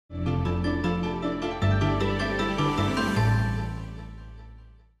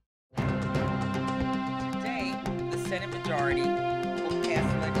majority will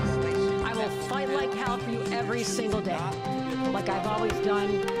pass legislation. I will fight like hell for you every single day, like I've always done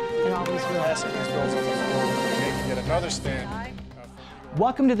and always will. Passing these bills on the floor, making yet another stand.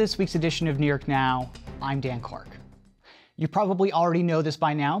 Welcome to this week's edition of New York Now. I'm Dan Clark. You probably already know this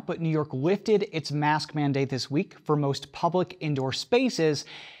by now, but New York lifted its mask mandate this week for most public indoor spaces,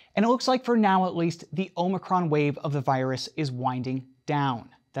 and it looks like for now at least, the Omicron wave of the virus is winding down.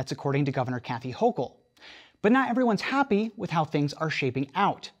 That's according to Governor Kathy Hochul. But not everyone's happy with how things are shaping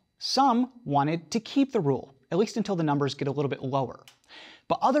out. Some wanted to keep the rule, at least until the numbers get a little bit lower.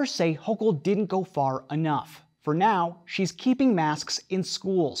 But others say Hochul didn't go far enough. For now, she's keeping masks in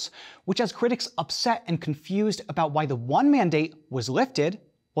schools, which has critics upset and confused about why the one mandate was lifted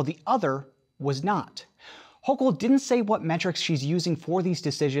while the other was not. Hochul didn't say what metrics she's using for these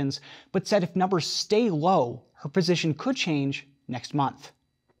decisions, but said if numbers stay low, her position could change next month.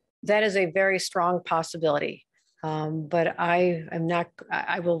 That is a very strong possibility, but I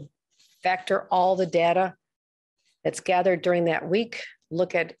will factor all the data that's gathered during that week,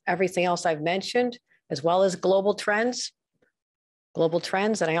 look at everything else I've mentioned, as well as global trends.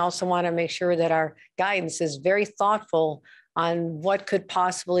 And I also want to make sure that our guidance is very thoughtful on what could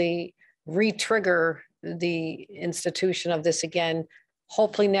possibly re-trigger the institution of this again.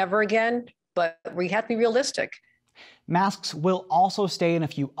 Hopefully never again, but we have to be realistic. Masks will also stay in a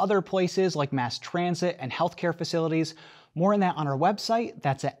few other places like mass transit and healthcare facilities. More on that on our website.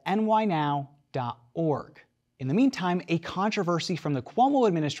 That's at nynow.org. In the meantime, a controversy from the Cuomo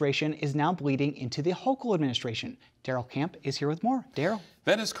administration is now bleeding into the Hochul administration. Darrell Camp is here with more. Darrell.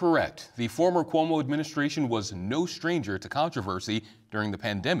 That is correct. The former Cuomo administration was no stranger to controversy during the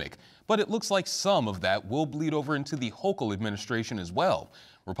pandemic, but it looks like some of that will bleed over into the Hochul administration as well.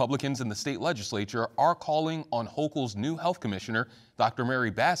 Republicans in the state legislature are calling on Hochul's new health commissioner, Dr. Mary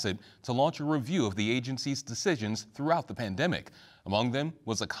Bassett, to launch a review of the agency's decisions throughout the pandemic. Among them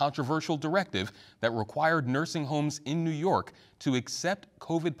was a controversial directive that required nursing homes in New York to accept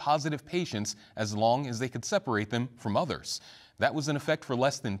COVID-positive patients as long as they could separate them from others. That was in effect for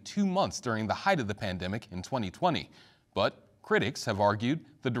less than 2 months during the height of the pandemic in 2020. But critics have argued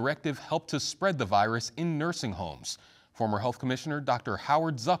the directive helped to spread the virus in nursing homes. Former Health Commissioner Dr.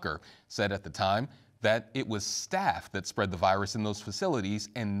 Howard Zucker said at the time that it was staff that spread the virus in those facilities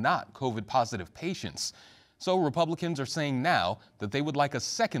and not COVID-positive patients. So Republicans are saying now that they would like a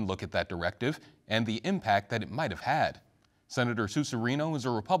second look at that directive and the impact that it might have had. Senator Susurino is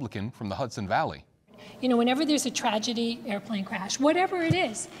a Republican from the Hudson Valley. You know, whenever there's a tragedy, airplane crash, whatever it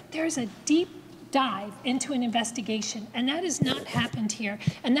is, there's a deep dive into an investigation, and that has not happened here,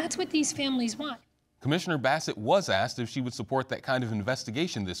 and that's what these families want. Commissioner Bassett was asked if she would support that kind of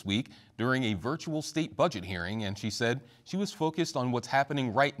investigation this week during a virtual state budget hearing, and she said she was focused on what's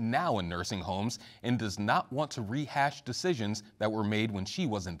happening right now in nursing homes and does not want to rehash decisions that were made when she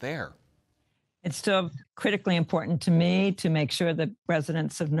wasn't there. It's still critically important to me to make sure that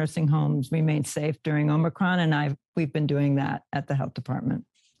residents of nursing homes remain safe during Omicron, and we've been doing that at the health department.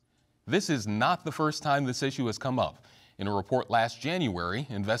 This is not the first time this issue has come up. In a report last January,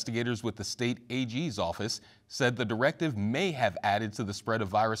 investigators with the state AG's office said the directive may have added to the spread of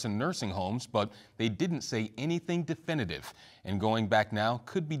virus in nursing homes, but they didn't say anything definitive. And going back now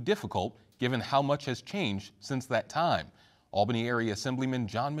could be difficult given how much has changed since that time. Albany area Assemblyman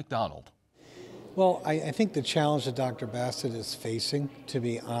John McDonald. Well, I think the challenge that Dr. Bassett is facing, to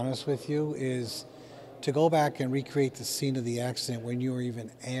be honest with you, is to go back and recreate the scene of the accident when you were even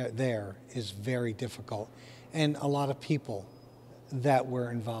there is very difficult. And a lot of people that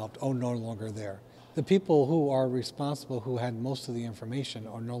were involved are no longer there. The people who are responsible, who had most of the information,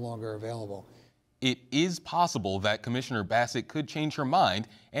 are no longer available. It is possible that Commissioner Bassett could change her mind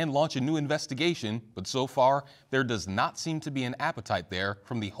and launch a new investigation, but so far, there does not seem to be an appetite there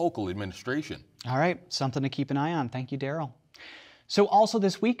from the Hochul administration. All right, something to keep an eye on. Thank you, Darrell. So also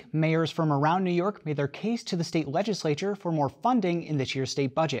this week, mayors from around New York made their case to the state legislature for more funding in this year's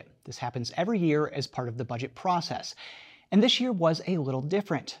state budget. This happens every year as part of the budget process. And this year was a little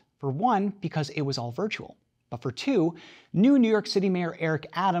different. For one, because it was all virtual. But for two, new New York City Mayor Eric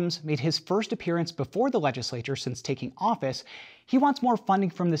Adams made his first appearance before the legislature since taking office. He wants more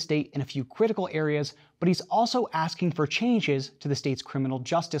funding from the state in a few critical areas, but he's also asking for changes to the state's criminal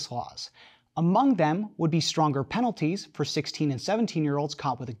justice laws. Among them would be stronger penalties for 16 and 17-year-olds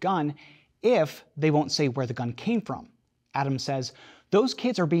caught with a gun if they won't say where the gun came from. Adams says those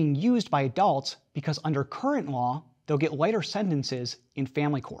kids are being used by adults because under current law, they'll get lighter sentences in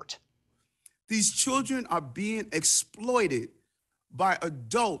family court. These children are being exploited by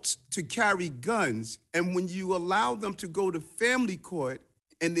adults to carry guns, and when you allow them to go to family court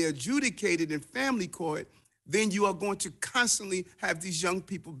and they're adjudicated in family court, then you are going to constantly have these young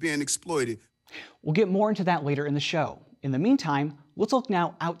people being exploited. We'll get more into that later in the show. In the meantime, let's look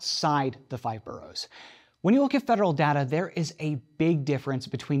now outside the 5 boroughs. When you look at federal data, there is a big difference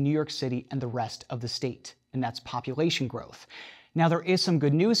between New York City and the rest of the state, and that's population growth. Now, there is some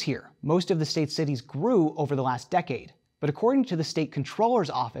good news here. Most of the state's cities grew over the last decade, but according to the state controller's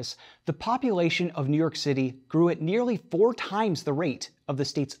office, the population of New York City grew at nearly 4 times the rate of the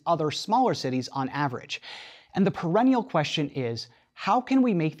state's other smaller cities on average. And the perennial question is, how can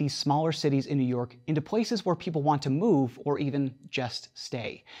we make these smaller cities in New York into places where people want to move or even just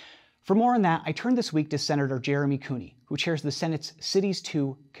stay? For more on that, I turn this week to Senator Jeremy Cooney, who chairs the Senate's Cities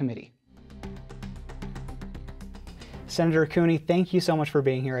 2 committee. Senator Cooney, thank you so much for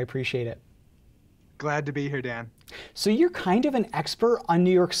being here. I appreciate it. Glad to be here, Dan. So you're kind of an expert on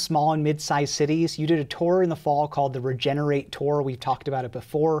New York's small and mid-sized cities. You did a tour in the fall called the Regenerate Tour. We've talked about it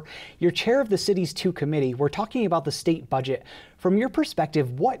before. You're chair of the Cities 2 committee. We're talking about the state budget. From your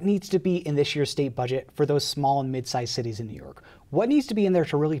perspective, what needs to be in this year's state budget for those small and mid-sized cities in New York? What needs to be in there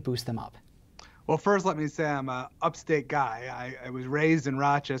to really boost them up? Well, first, let me say I'm an upstate guy. I was raised in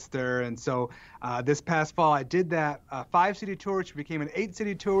Rochester, and so this past fall I did that 5-city tour, which became an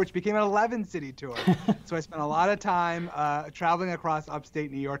 8-city tour, which became an 11-city tour. So I spent a lot of time traveling across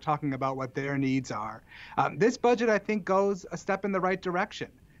upstate New York, talking about what their needs are. This budget, I think, goes a step in the right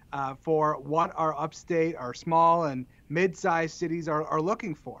direction for what our upstate, our small and mid-sized cities are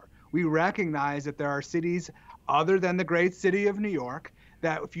looking for. We recognize that there are cities other than the great city of New York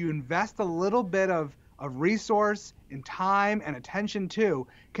that if you invest a little bit of resource and time and attention to,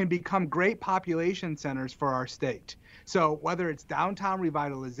 can become great population centers for our state. So whether it's downtown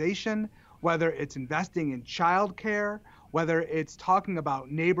revitalization, whether it's investing in childcare, whether it's talking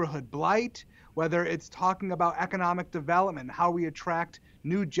about neighborhood blight, whether it's talking about economic development, how we attract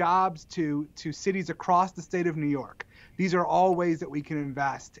new jobs to cities across the state of New York. These are all ways that we can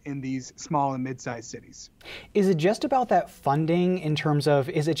invest in these small and mid-sized cities. Is it just about that funding in terms of,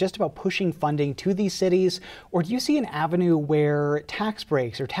 is it just about pushing funding to these cities? Or do you see an avenue where tax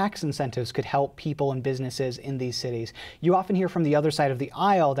breaks or tax incentives could help people and businesses in these cities? You often hear from the other side of the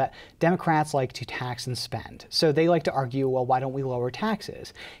aisle that Democrats like to tax and spend. So they like to argue, well, why don't we lower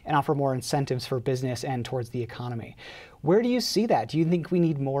taxes and offer more incentives for business and towards the economy? Where do you see that? Do you think we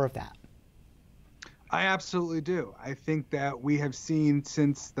need more of that? I absolutely do. I think that we have seen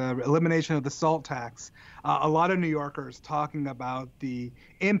since the elimination of the SALT tax, a lot of New Yorkers talking about the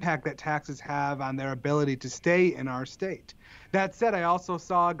impact that taxes have on their ability to stay in our state. That said, I also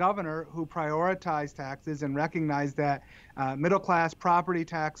saw a governor who prioritized taxes and recognized that middle-class property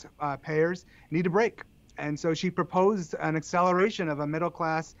tax payers need a break. And so she proposed an acceleration of a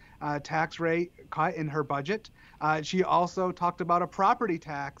middle-class tax rate cut in her budget. She also talked about a property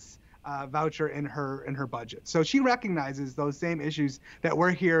tax voucher in her budget. So she recognizes those same issues that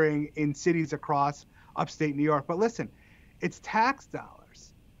we're hearing in cities across upstate New York. But listen, it's tax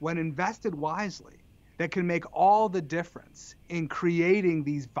dollars, when invested wisely, that can make all the difference in creating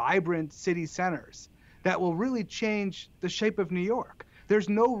these vibrant city centers that will really change the shape of New York. There's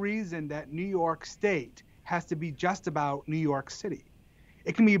no reason that New York State has to be just about New York City.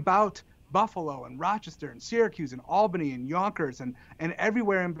 It can be about Buffalo and Rochester and Syracuse and Albany and Yonkers and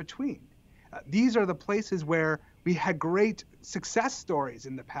everywhere in between. These are the places where we had great success stories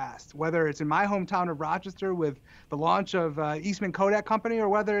in the past, whether it's in my hometown of Rochester with the launch of Eastman Kodak Company, or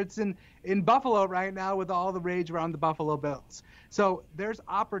whether it's in Buffalo right now with all the rage around the Buffalo Bills. So there's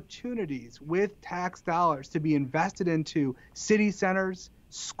opportunities with tax dollars to be invested into city centers,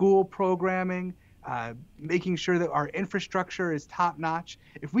 school programming, making sure that our infrastructure is top-notch.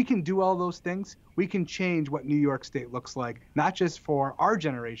 If we can do all those things, we can change what New York State looks like, not just for our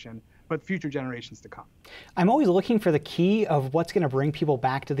generation, but future generations to come. I'm always looking for the key of what's going to bring people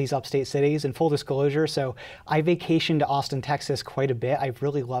back to these upstate cities. And full disclosure, so I vacationed to Austin, Texas quite a bit. I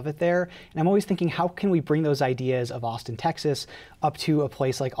really love it there. And I'm always thinking, how can we bring those ideas of Austin, Texas up to a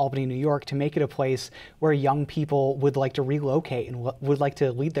place like Albany, New York, to make it a place where young people would like to relocate and would like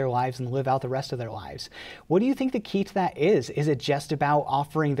to lead their lives and live out the rest of their lives? What do you think the key to that is? Is it just about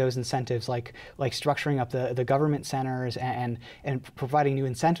offering those incentives, like structuring up the government centers and providing new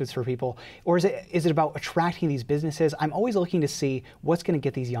incentives for people? Or is it about attracting these businesses? I'm always looking to see what's going to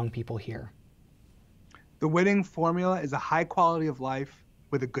get these young people here. The winning formula is a high quality of life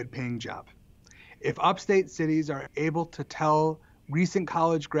with a good paying job. If upstate cities are able to tell recent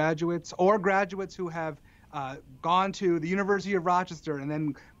college graduates or graduates who have gone to the University of Rochester and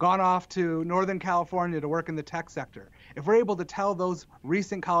then gone off to Northern California to work in the tech sector, if we're able to tell those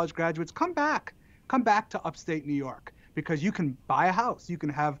recent college graduates, come back to upstate New York, because you can buy a house, you can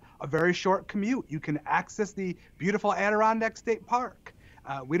have a very short commute, you can access the beautiful Adirondack State Park.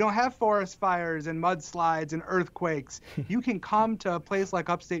 We don't have forest fires and mudslides and earthquakes. You can come to a place like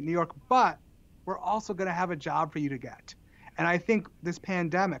upstate New York, but we're also going to have a job for you to get. And I think this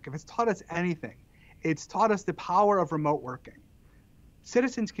pandemic, if it's taught us anything, it's taught us the power of remote working.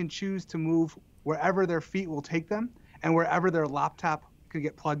 Citizens can choose to move wherever their feet will take them and wherever their laptop can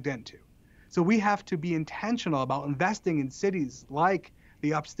get plugged into. So we have to be intentional about investing in cities like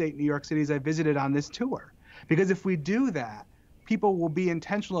the upstate New York cities I visited on this tour. Because if we do that, people will be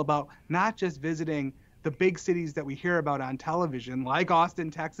intentional about not just visiting the big cities that we hear about on television, like Austin,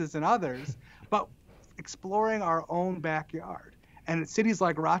 Texas, and others, but exploring our own backyard. And cities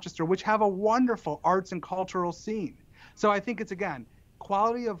like Rochester, which have a wonderful arts and cultural scene. So I think it's, again,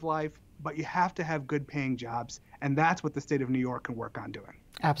 quality of life, but you have to have good paying jobs. And that's what the state of New York can work on doing.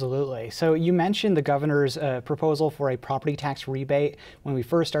 Absolutely. So you mentioned the governor's proposal for a property tax rebate when we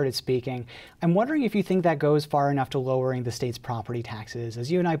first started speaking. I'm wondering if you think that goes far enough to lowering the state's property taxes.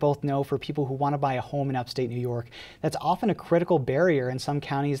 As you and I both know, for people who want to buy a home in upstate New York, that's often a critical barrier in some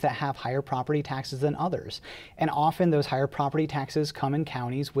counties that have higher property taxes than others. And often those higher property taxes come in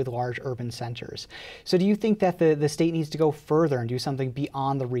counties with large urban centers. So do you think that the state needs to go further and do something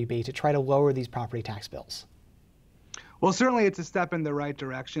beyond the rebate to try to lower these property tax bills? Well, certainly it's a step in the right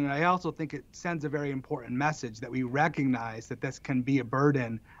direction. And I also think it sends a very important message that we recognize that this can be a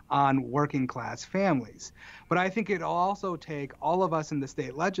burden on working class families. But I think it'll also take all of us in the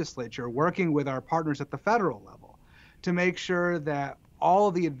state legislature working with our partners at the federal level to make sure that all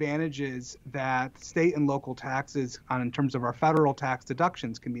of the advantages that state and local taxes in terms of our federal tax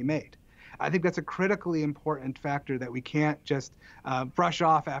deductions can be made. I think that's a critically important factor that we can't just brush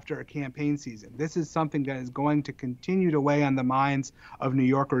off after a campaign season. This is something that is going to continue to weigh on the minds of New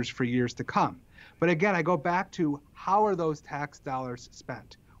Yorkers for years to come. But again, I go back to how are those tax dollars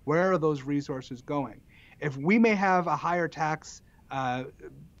spent? Where are those resources going? If we may have a higher tax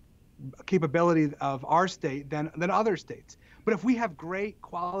capability of our state than other states, but if we have great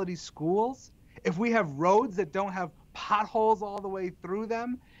quality schools, if we have roads that don't have potholes all the way through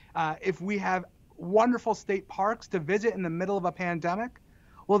them, if we have wonderful state parks to visit in the middle of a pandemic,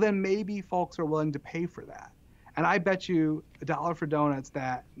 well, then maybe folks are willing to pay for that. And I bet you $1 for donuts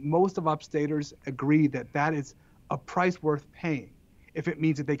that most of upstaters agree that that is a price worth paying if it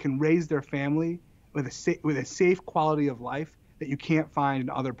means that they can raise their family with a safe quality of life that you can't find in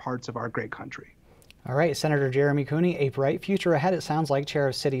other parts of our great country. All right, Senator Jeremy Cooney, a bright future ahead, it sounds like, Chair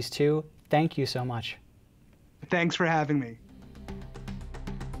of Cities 2. Thank you so much. Thanks for having me.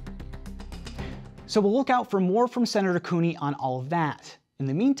 So we'll look out for more from Senator Cooney on all of that. In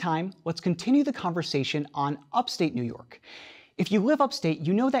the meantime, let's continue the conversation on upstate New York. If you live upstate,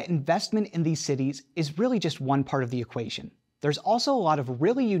 you know that investment in these cities is really just one part of the equation. There's also a lot of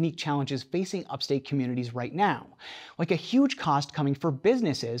really unique challenges facing upstate communities right now, like a huge cost coming for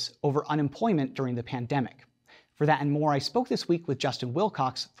businesses over unemployment during the pandemic. For that and more, I spoke this week with Justin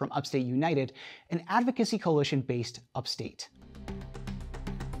Wilcox from Upstate United, an advocacy coalition based upstate.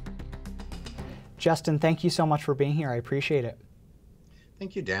 Justin, thank you so much for being here. I appreciate it.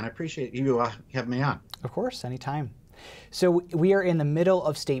 Thank you, Dan. I appreciate you having me on. Of course, anytime. So we are in the middle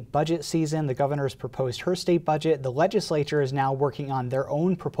of state budget season. The governor has proposed her state budget. The legislature is now working on their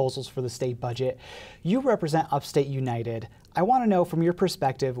own proposals for the state budget. You represent Upstate United. I want to know from your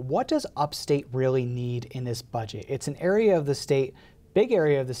perspective, what does upstate really need in this budget? It's an area of the state, big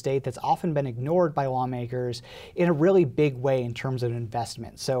area of the state that's often been ignored by lawmakers in a really big way in terms of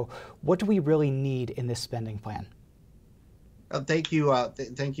investment. So what do we really need in this spending plan? Thank you.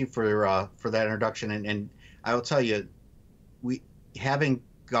 Thank you for that introduction. And I will tell you, having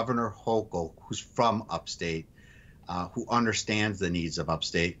Governor Hochul, who's from upstate, who understands the needs of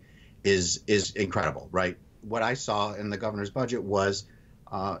upstate, is incredible, right? What I saw in the governor's budget was,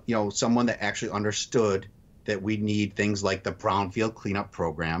 someone that actually understood that we need things like the brownfield cleanup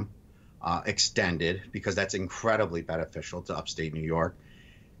program extended, because that's incredibly beneficial to upstate New York.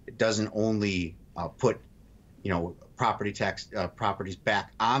 It doesn't only put, properties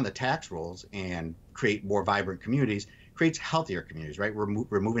back on the tax rolls and create more vibrant communities, creates healthier communities, right? We're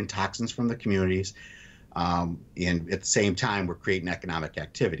removing toxins from the communities, and at the same time, we're creating economic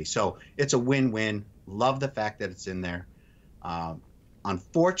activity. So it's a win-win. Love the fact that it's in there.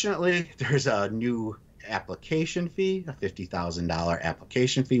 Unfortunately, there's a new application fee, a $50,000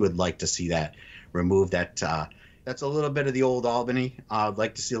 application fee. Would like to see that removed. That's a little bit of the old Albany. I'd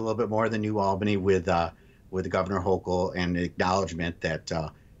like to see a little bit more of the new Albany with Governor Hochul, and acknowledgement that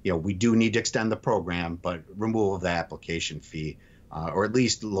we do need to extend the program, but removal of the application fee, or at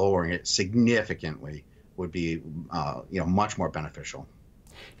least lowering it significantly, would be, much more beneficial.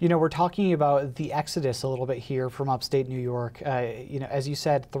 You know, we're talking about the exodus a little bit here from upstate New York. As you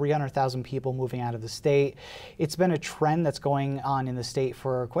said, 300,000 people moving out of the state. It's been a trend that's going on in the state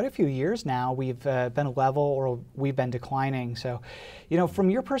for quite a few years now. We've been level or we've been declining. So, from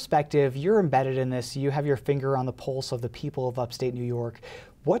your perspective, you're embedded in this. You have your finger on the pulse of the people of upstate New York.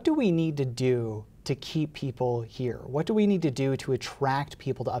 What do we need to do to keep people here? What do we need to do to attract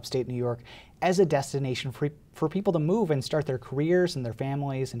people to upstate New York as a destination for people to move and start their careers and their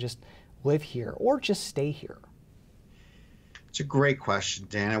families and just live here or just stay here? It's a great question,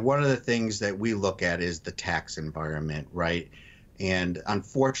 Dan. And one of the things that we look at is the tax environment, right? And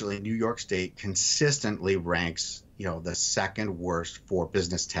unfortunately, New York State consistently ranks, the second worst for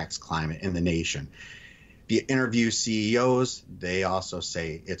business tax climate in the nation. If you interview CEOs, they also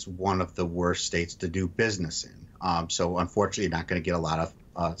say it's one of the worst states to do business in. So unfortunately, you're not going to get a lot of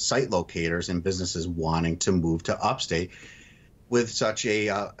site locators and businesses wanting to move to upstate with such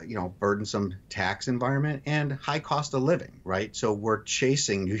a burdensome tax environment and high cost of living, right? So we're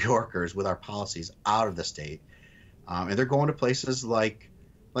chasing New Yorkers with our policies out of the state, and they're going to places like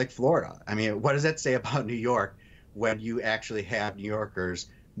Florida. I mean, what does that say about New York when you actually have New Yorkers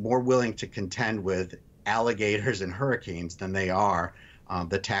more willing to contend with alligators and hurricanes than they are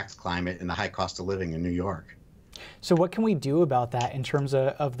the tax climate and the high cost of living in New York? So what can we do about that in terms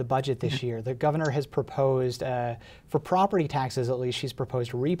of the budget this year? The governor has proposed, for property taxes at least, she's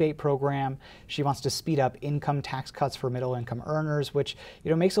proposed a rebate program. She wants to speed up income tax cuts for middle income earners, which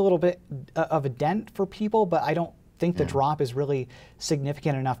makes a little bit of a dent for people, but I don't think the drop is really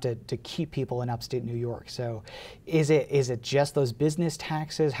significant enough to keep people in upstate New York. So is it just those business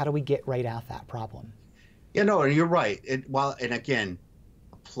taxes? How do we get right at that problem? Yeah, no, you're right. And again,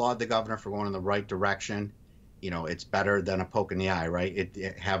 applaud the governor for going in the right direction. It's better than a poke in the eye, right?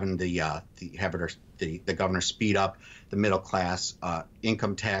 Having the governor speed up the middle class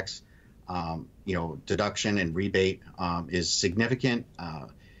income tax, deduction and rebate is significant.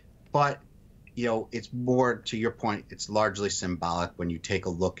 But it's more to your point. It's largely symbolic when you take a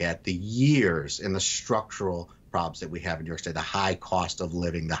look at the years and the structural problems that we have in New York State, the high cost of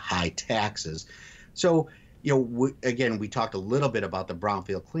living, the high taxes. So. Again, we talked a little bit about the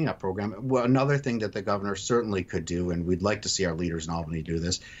brownfield cleanup program. Well, another thing that the governor certainly could do, and we'd like to see our leaders in Albany do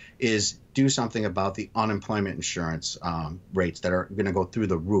this, is do something about the unemployment insurance rates that are going to go through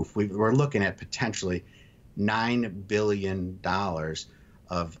the roof. We're looking at potentially $9 billion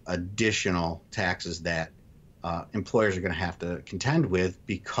of additional taxes that employers are going to have to contend with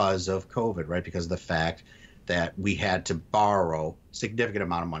because of COVID, right? Because of the fact that we had to borrow a significant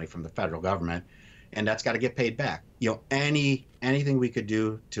amount of money from the federal government, and that's got to get paid back. Anything we could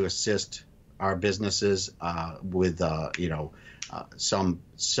do to assist our businesses with some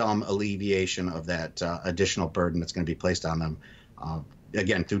alleviation of that additional burden that's going to be placed on them,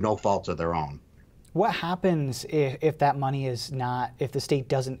 again, through no fault of their own. What happens if that money is not, if the state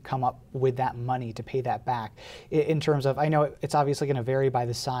doesn't come up with that money to pay that back? In terms of, I know it's obviously going to vary by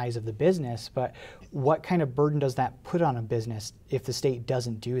the size of the business, but what kind of burden does that put on a business if the state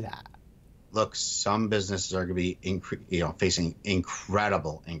doesn't do that? Look, some businesses are going to be facing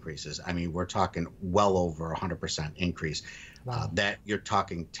incredible increases. I mean, we're talking well over 100% increase. Wow. That you're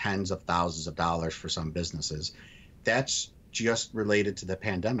talking tens of thousands of dollars for some businesses. That's just related to the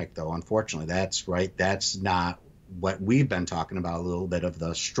pandemic, though. Unfortunately, that's right. That's not what we've been talking about. A little bit of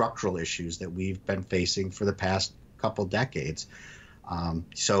the structural issues that we've been facing for the past couple decades.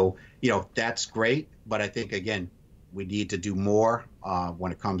 So that's great, but I think again, we need to do more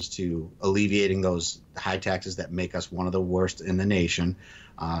when it comes to alleviating those high taxes that make us one of the worst in the nation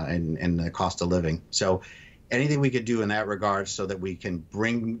and the cost of living. So anything we could do in that regard so that we can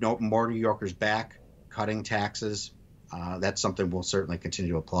bring more New Yorkers back, cutting taxes, that's something we'll certainly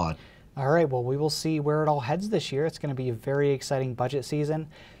continue to applaud. All right, well, we will see where it all heads this year. It's going to be a very exciting budget season.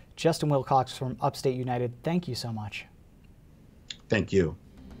 Justin Wilcox from Upstate United, thank you so much. Thank you.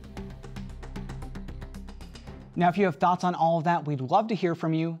 Now, if you have thoughts on all of that, we'd love to hear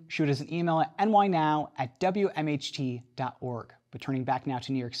from you. Shoot us an email at nynow@wmht.org. But turning back now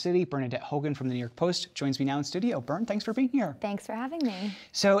to New York City, Bernadette Hogan from the New York Post joins me now in studio. Bern, thanks for being here. Thanks for having me.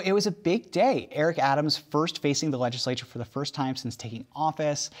 So it was a big day. Eric Adams first facing the legislature for the first time since taking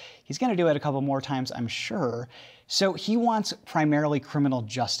office. He's going to do it a couple more times, I'm sure. So he wants primarily criminal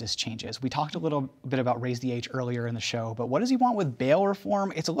justice changes. We talked a little bit about raise the age earlier in the show, but what does he want with bail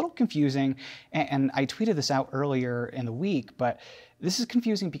reform? It's a little confusing, and I tweeted this out earlier in the week, but this is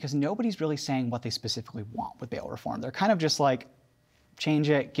confusing because nobody's really saying what they specifically want with bail reform. They're kind of just like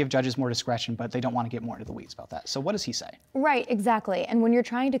change it, give judges more discretion, but they don't want to get more into the weeds about that. So what does he say? Right, exactly. And when you're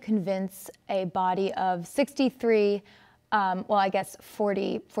trying to convince a body of 63, well, I guess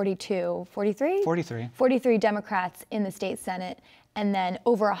 43 Democrats in the state Senate, and then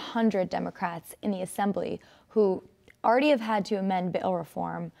over 100 Democrats in the Assembly who already have had to amend bail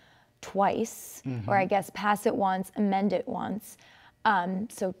reform twice, or I guess pass it once, amend it once.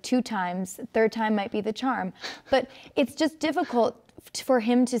 So 2 times, third time might be the charm. But it's just difficult for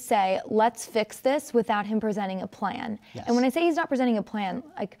him to say, let's fix this without him presenting a plan. Yes. And when I say he's not presenting a plan,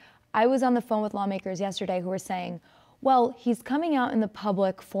 like I was on the phone with lawmakers yesterday who were saying, well, he's coming out in the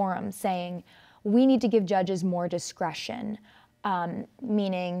public forum saying, we need to give judges more discretion,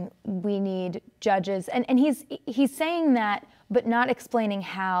 meaning we need judges. And he's saying that, but not explaining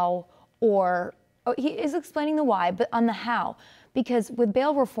how, or he is explaining the why, but on the how. Because with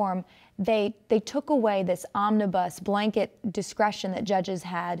bail reform, they took away this omnibus blanket discretion that judges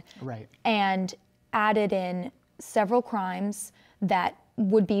had, right, and added in several crimes that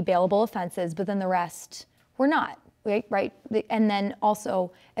would be bailable offenses, but then the rest were not, right? And then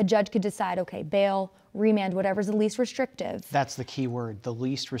also a judge could decide, okay, bail, remand, whatever's the least restrictive. That's the key word, the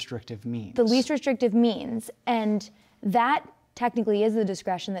least restrictive means. The least restrictive means, and that technically is the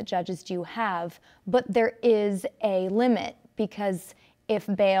discretion that judges do have, but there is a limit, because if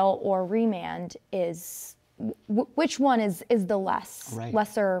bail or remand is, which one is the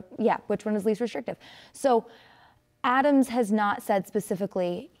lesser, which one is least restrictive? So Adams has not said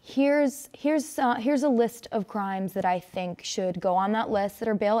specifically, here's a list of crimes that I think should go on that list that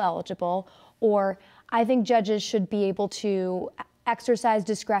are bail eligible, or I think judges should be able to exercise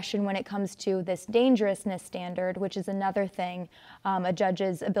discretion when it comes to this dangerousness standard, which is another thing, a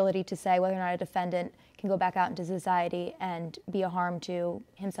judge's ability to say whether or not a defendant can go back out into society and be a harm to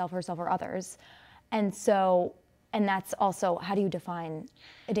himself, herself, or others. And so, and that's also, how do you define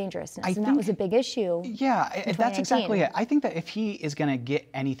a dangerousness? And that was a big issue. Yeah, that's exactly it. I think that if he is going to get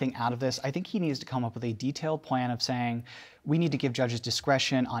anything out of this, I think he needs to come up with a detailed plan of saying, we need to give judges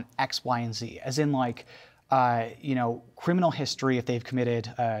discretion on X, Y, and Z, as in like, criminal history, if they've committed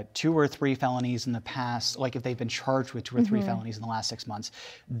 2 or 3 felonies in the past, like if they've been charged with 2 or 3 felonies in the last 6 months,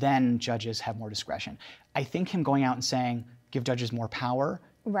 then judges have more discretion. I think him going out and saying, give judges more power,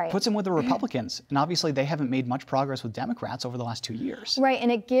 puts him with the Republicans. And obviously they haven't made much progress with Democrats over the last 2 years. Right,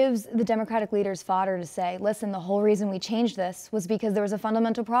 and it gives the Democratic leaders fodder to say, listen, the whole reason we changed this was because there was a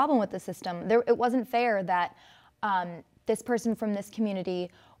fundamental problem with the system. It wasn't fair that this person from this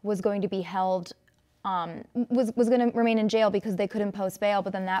community was going to be held was going to remain in jail because they couldn't post bail,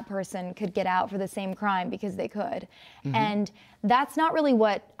 but then that person could get out for the same crime because they could. And that's not really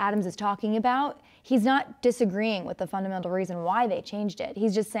what Adams is talking about. He's not disagreeing with the fundamental reason why they changed it.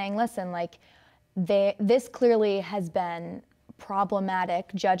 He's just saying, listen, like, this clearly has been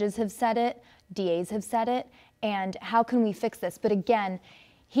problematic. Judges have said it, DAs have said it, and how can we fix this? But again,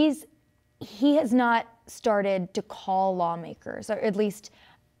 he has not started to call lawmakers, or at least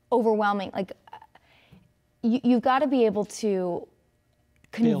overwhelming, like, you've got to be able to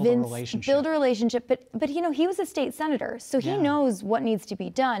convince, build a relationship. But he was a state senator, so he knows what needs to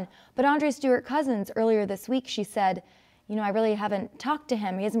be done. But Andrea Stewart-Cousins, earlier this week, she said, I really haven't talked to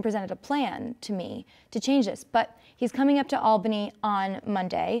him. He hasn't presented a plan to me to change this. But he's coming up to Albany on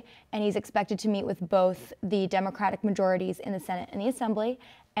Monday, and he's expected to meet with both the Democratic majorities in the Senate and the Assembly.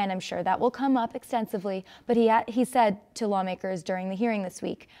 And I'm sure that will come up extensively. But he said to lawmakers during the hearing this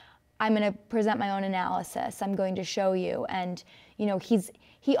week, I'm going to present my own analysis. I'm going to show you. And,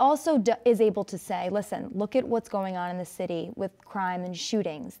 he also is able to say, listen, look at what's going on in the city with crime and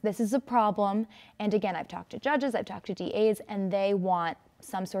shootings. This is a problem. And again, I've talked to judges, I've talked to DAs, and they want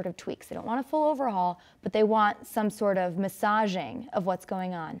some sort of tweaks. They don't want a full overhaul, but they want some sort of massaging of what's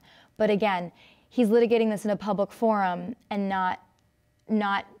going on. But again, he's litigating this in a public forum and not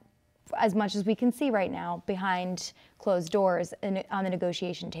as much as we can see right now behind closed doors on the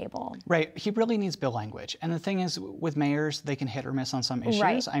negotiation table. Right. He really needs bill language. And the thing is, with mayors, they can hit or miss on some issues.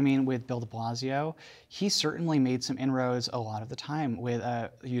 Right. I mean, with Bill de Blasio, he certainly made some inroads a lot of the time with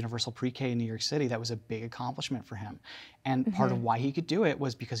universal pre-K in New York City. That was a big accomplishment for him. And part of why he could do it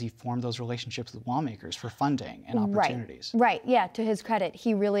was because he formed those relationships with lawmakers for funding and opportunities. Right. Yeah. To his credit,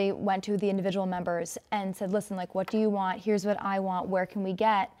 he really went to the individual members and said, listen, like, what do you want? Here's what I want. Where can we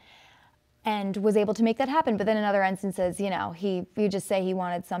get? And was able to make that happen. But then in other instances, you just say he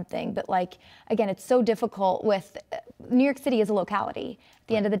wanted something. But like, again, it's so difficult with, New York City is a locality at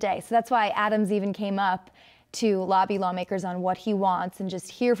the end of the day. So that's why Adams even came up to lobby lawmakers on what he wants and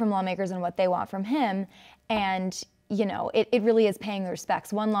just hear from lawmakers on what they want from him. And, it really is paying the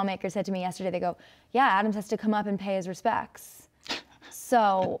respects. One lawmaker said to me yesterday, they go, yeah, Adams has to come up and pay his respects.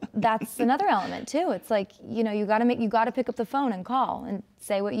 So that's another element too. It's like, you know, you got to pick up the phone and call and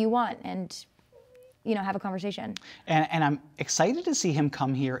say what you want and, you know, have a conversation. And I'm excited to see him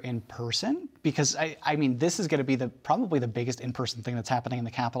come here in person because I mean, this is going to be probably the biggest in-person thing that's happening in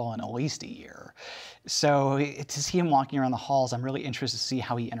the Capitol in at least a year. So to see him walking around the halls, I'm really interested to see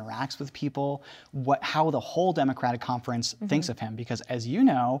how he interacts with people, how the whole Democratic conference thinks of him, because as you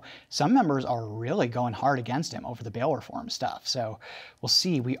know, some members are really going hard against him over the bail reform stuff. So we'll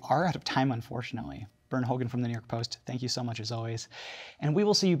see. We are out of time, unfortunately. Bernadette Hogan from the New York Post, thank you so much as always. And we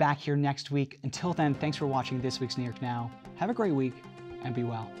will see you back here next week. Until then, thanks for watching this week's New York Now. Have a great week and be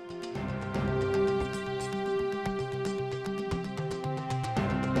well.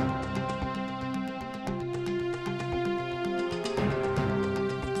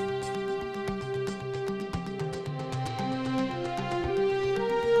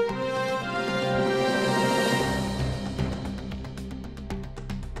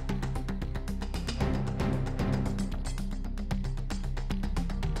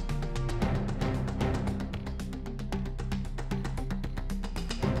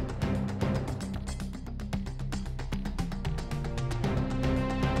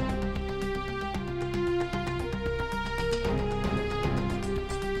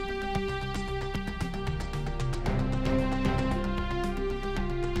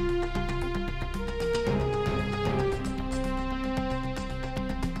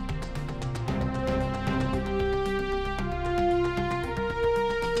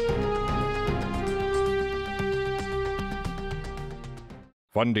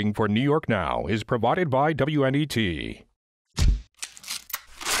 Funding for New York Now is provided by WMHT.